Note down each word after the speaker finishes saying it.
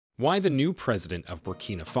Why the new president of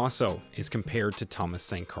Burkina Faso is compared to Thomas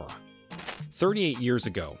Sankara. 38 years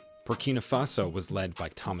ago, Burkina Faso was led by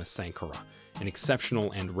Thomas Sankara, an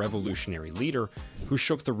exceptional and revolutionary leader who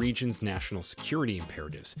shook the region's national security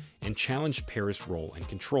imperatives and challenged Paris' role and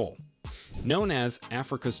control. Known as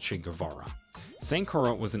Africa's Che Guevara,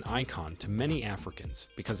 Sankara was an icon to many Africans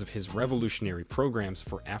because of his revolutionary programs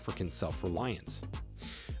for African self-reliance.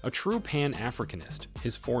 A true pan-Africanist,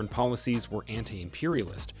 his foreign policies were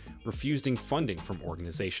anti-imperialist, refusing funding from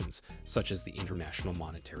organizations such as the International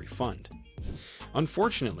Monetary Fund.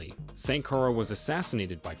 Unfortunately, Sankara was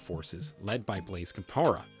assassinated by forces led by Blaise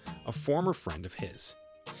Compaoré, a former friend of his.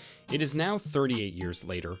 It is now 38 years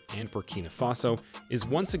later, and Burkina Faso is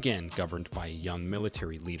once again governed by a young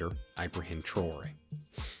military leader, Ibrahim Traoré.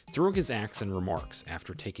 Through his acts and remarks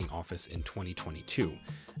after taking office in 2022,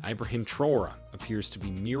 Ibrahim Traoré appears to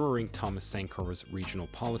be mirroring Thomas Sankara's regional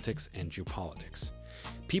politics and geopolitics.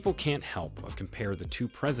 People can't help but compare the two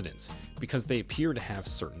presidents because they appear to have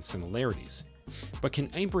certain similarities. But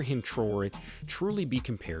can Ibrahim Traoré truly be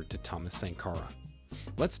compared to Thomas Sankara?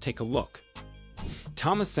 Let's take a look.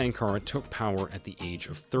 Thomas Sankara took power at the age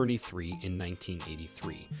of 33 in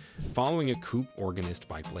 1983, following a coup organized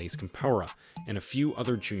by Blaise Compaoré and a few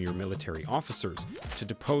other junior military officers to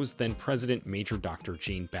depose then-President Major Dr.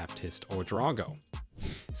 Jean-Baptiste Ouedraogo.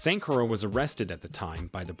 Sankara was arrested at the time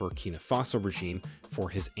by the Burkina Faso regime for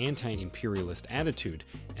his anti-imperialist attitude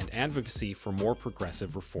and advocacy for more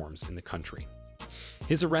progressive reforms in the country.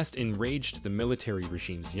 His arrest enraged the military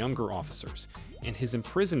regime's younger officers, and his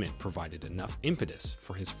imprisonment provided enough impetus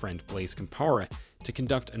for his friend Blaise Compaoré to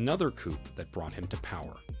conduct another coup that brought him to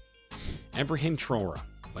power. Ibrahim Traoré,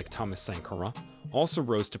 like Thomas Sankara, also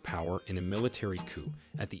rose to power in a military coup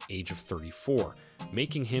at the age of 34,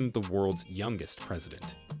 making him the world's youngest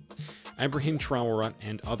president. Ibrahim Traoré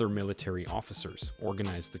and other military officers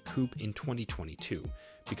organized the coup in 2022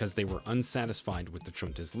 because they were unsatisfied with the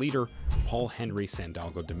junta's leader, Paul-Henri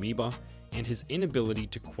Sandaogo Damiba, and his inability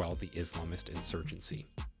to quell the Islamist insurgency.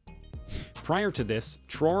 Prior to this,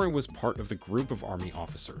 Traoré was part of the group of army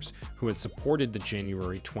officers who had supported the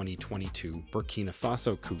January 2022 Burkina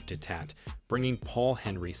Faso coup d'état, bringing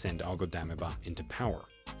Paul-Henri Sandaogo Damiba into power.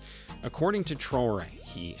 According to Traoré,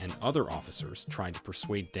 he and other officers tried to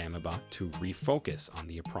persuade Damiba to refocus on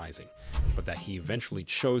the uprising, but that he eventually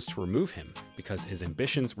chose to remove him because his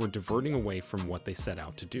ambitions were diverting away from what they set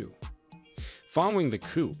out to do. Following the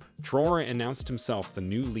coup, Traoré announced himself the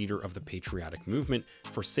new leader of the patriotic movement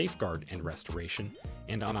for safeguard and restoration,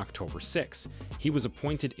 and on October 6, he was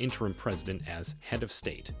appointed interim president as head of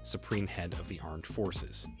state, supreme head of the armed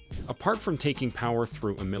forces. Apart from taking power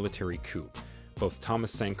through a military coup, both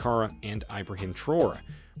Thomas Sankara and Ibrahim Traoré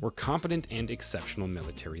were competent and exceptional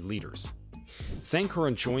military leaders.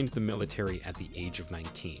 Sankara joined the military at the age of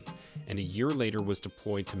 19, and a year later was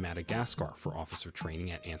deployed to Madagascar for officer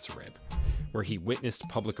training at Ansareb, where he witnessed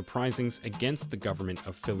public uprisings against the government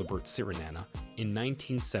of Philibert Tsiranana in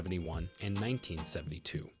 1971 and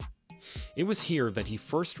 1972. It was here that he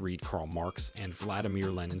first read Karl Marx and Vladimir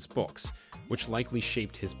Lenin's books, which likely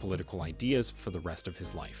shaped his political ideas for the rest of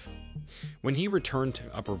his life. When he returned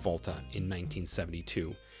to Upper Volta in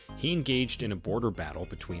 1972, he engaged in a border battle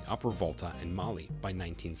between Upper Volta and Mali by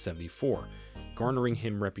 1974, garnering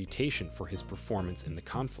him reputation for his performance in the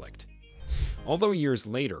conflict. Although years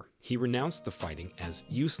later, he renounced the fighting as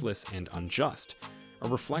useless and unjust, a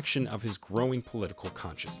reflection of his growing political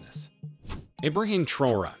consciousness. Ibrahim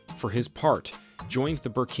Traoré, for his part, joined the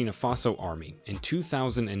Burkina Faso army in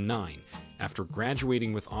 2009 after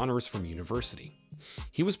graduating with honors from university.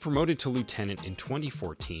 He was promoted to lieutenant in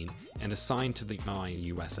 2014 and assigned to the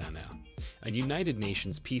MINUSMA, a United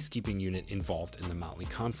Nations peacekeeping unit involved in the Mali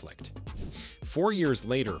conflict. 4 years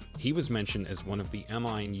later, he was mentioned as one of the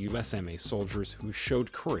MINUSMA soldiers who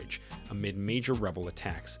showed courage amid major rebel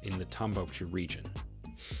attacks in the Tombouctou region.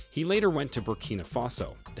 He later went to Burkina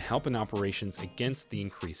Faso to help in operations against the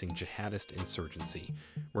increasing jihadist insurgency,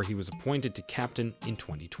 where he was appointed to captain in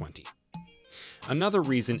 2020. Another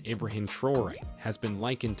reason Ibrahim Traoré has been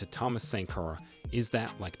likened to Thomas Sankara is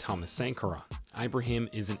that, like Thomas Sankara, Ibrahim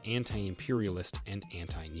is an anti-imperialist and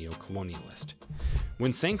anti-neocolonialist.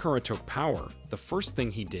 When Sankara took power, the first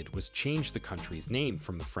thing he did was change the country's name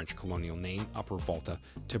from the French colonial name Upper Volta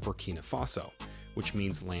to Burkina Faso, which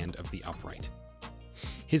means land of the upright.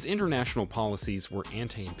 His international policies were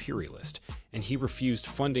anti-imperialist, and he refused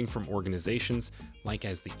funding from organizations like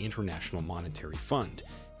as the International Monetary Fund,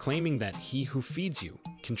 claiming that he who feeds you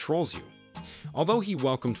controls you. Although he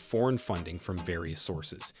welcomed foreign funding from various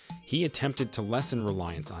sources, he attempted to lessen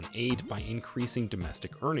reliance on aid by increasing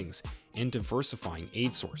domestic earnings and diversifying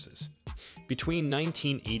aid sources. Between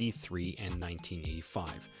 1983 and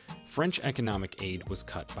 1985, French economic aid was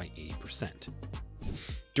cut by 80%.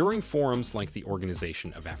 During forums like the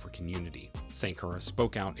Organization of African Unity, Sankara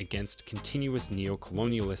spoke out against continuous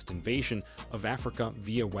neo-colonialist invasion of Africa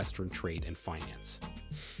via Western trade and finance.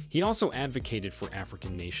 He also advocated for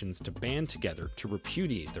African nations to band together to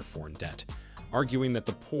repudiate their foreign debt, arguing that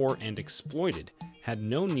the poor and exploited had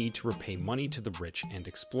no need to repay money to the rich and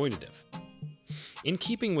exploitative. In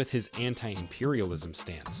keeping with his anti-imperialism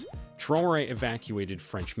stance, Traoré evacuated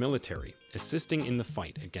French military, assisting in the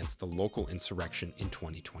fight against the local insurrection in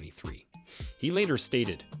 2023. He later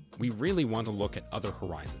stated, "We really want to look at other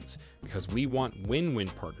horizons because we want win-win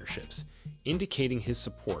partnerships," indicating his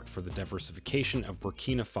support for the diversification of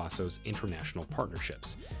Burkina Faso's international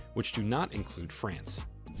partnerships, which do not include France.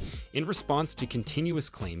 In response to continuous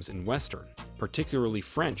claims in Western, particularly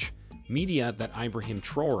French, media that Ibrahim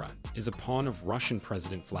Traoré is a pawn of Russian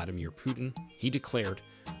President Vladimir Putin, he declared,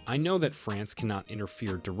 "I know that France cannot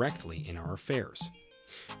interfere directly in our affairs.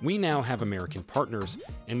 We now have American partners,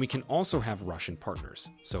 and we can also have Russian partners,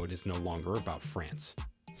 so it is no longer about France."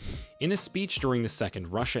 In a speech during the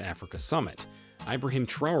second Russia-Africa summit, Ibrahim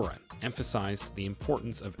Traoré emphasized the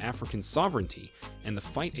importance of African sovereignty and the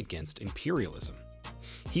fight against imperialism.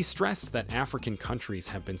 He stressed that African countries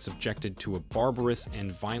have been subjected to a barbarous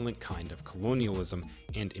and violent kind of colonialism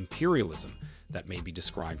and imperialism that may be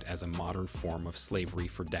described as a modern form of slavery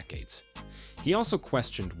for decades. He also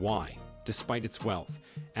questioned why, despite its wealth,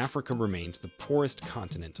 Africa remained the poorest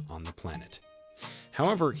continent on the planet.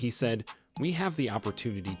 However, he said, "We have the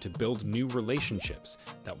opportunity to build new relationships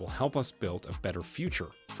that will help us build a better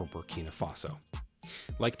future for Burkina Faso."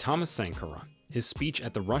 Like Thomas Sankara, his speech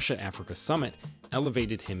at the Russia-Africa summit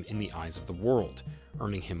elevated him in the eyes of the world,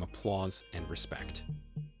 earning him applause and respect.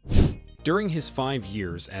 During his 5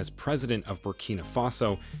 years as president of Burkina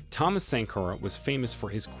Faso, Thomas Sankara was famous for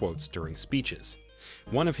his quotes during speeches.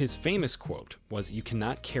 One of his famous quotes was, "You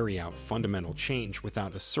cannot carry out fundamental change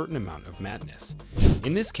without a certain amount of madness."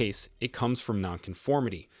 In this case, it comes from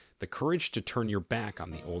nonconformity, the courage to turn your back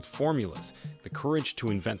on the old formulas, the courage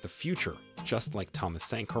to invent the future. Just like Thomas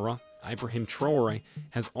Sankara, Ibrahim Traoré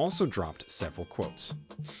has also dropped several quotes.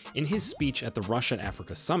 In his speech at the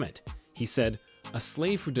Russia-Africa summit, he said, "A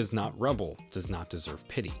slave who does not rebel does not deserve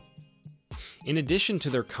pity." In addition to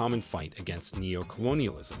their common fight against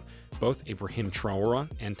neo-colonialism, both Ibrahim Traoré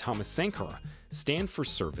and Thomas Sankara stand for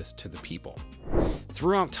service to the people.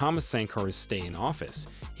 Throughout Thomas Sankara's stay in office,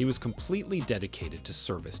 he was completely dedicated to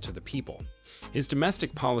service to the people. His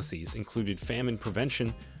domestic policies included famine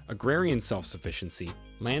prevention, agrarian self-sufficiency,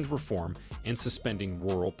 land reform, and suspending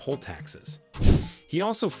rural poll taxes. He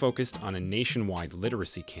also focused on a nationwide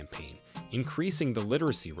literacy campaign, increasing the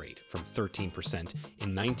literacy rate from 13%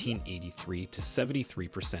 in 1983 to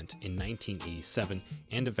 73% in 1987,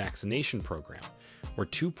 and a vaccination program, where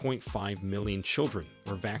 2.5 million children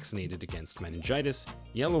were vaccinated against meningitis,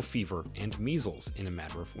 yellow fever, and measles in a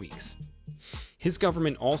matter of weeks. His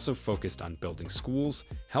government also focused on building schools,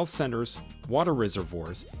 health centers, water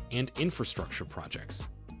reservoirs, and infrastructure projects.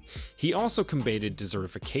 He also combated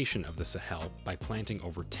desertification of the Sahel by planting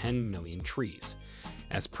over 10 million trees.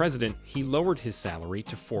 As president, he lowered his salary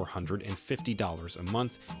to $450 a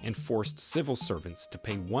month and forced civil servants to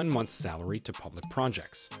pay 1 month's salary to public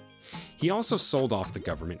projects. He also sold off the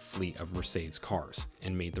government fleet of Mercedes cars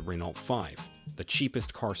and made the Renault 5, the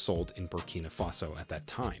cheapest car sold in Burkina Faso at that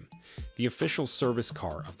time, the official service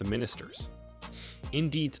car of the ministers.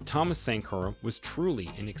 Indeed, Thomas Sankara was truly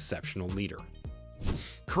an exceptional leader.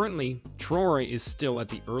 Currently, Traoré is still at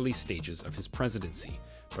the early stages of his presidency,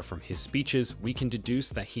 but from his speeches we can deduce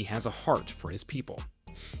that he has a heart for his people.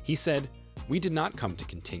 He said, "We did not come to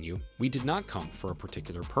continue, we did not come for a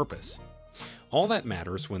particular purpose. All that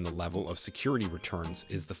matters when the level of security returns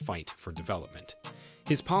is the fight for development."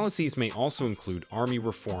 His policies may also include army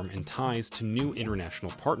reform and ties to new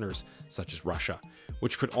international partners such as Russia,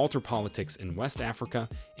 which could alter politics in West Africa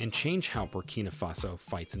and change how Burkina Faso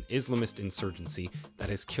fights an Islamist insurgency that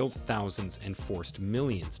has killed thousands and forced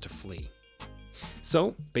millions to flee.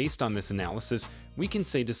 So, based on this analysis, we can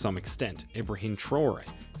say to some extent Ibrahim Traoré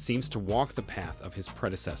seems to walk the path of his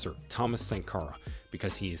predecessor Thomas Sankara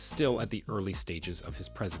because he is still at the early stages of his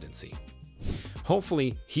presidency.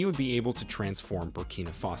 Hopefully, he would be able to transform Burkina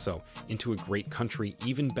Faso into a great country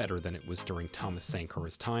even better than it was during Thomas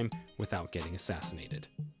Sankara's time without getting assassinated.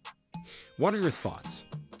 What are your thoughts?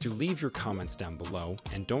 Do leave your comments down below,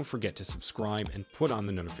 and don't forget to subscribe and put on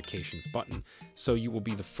the notifications button so you will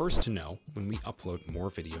be the first to know when we upload more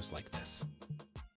videos like this.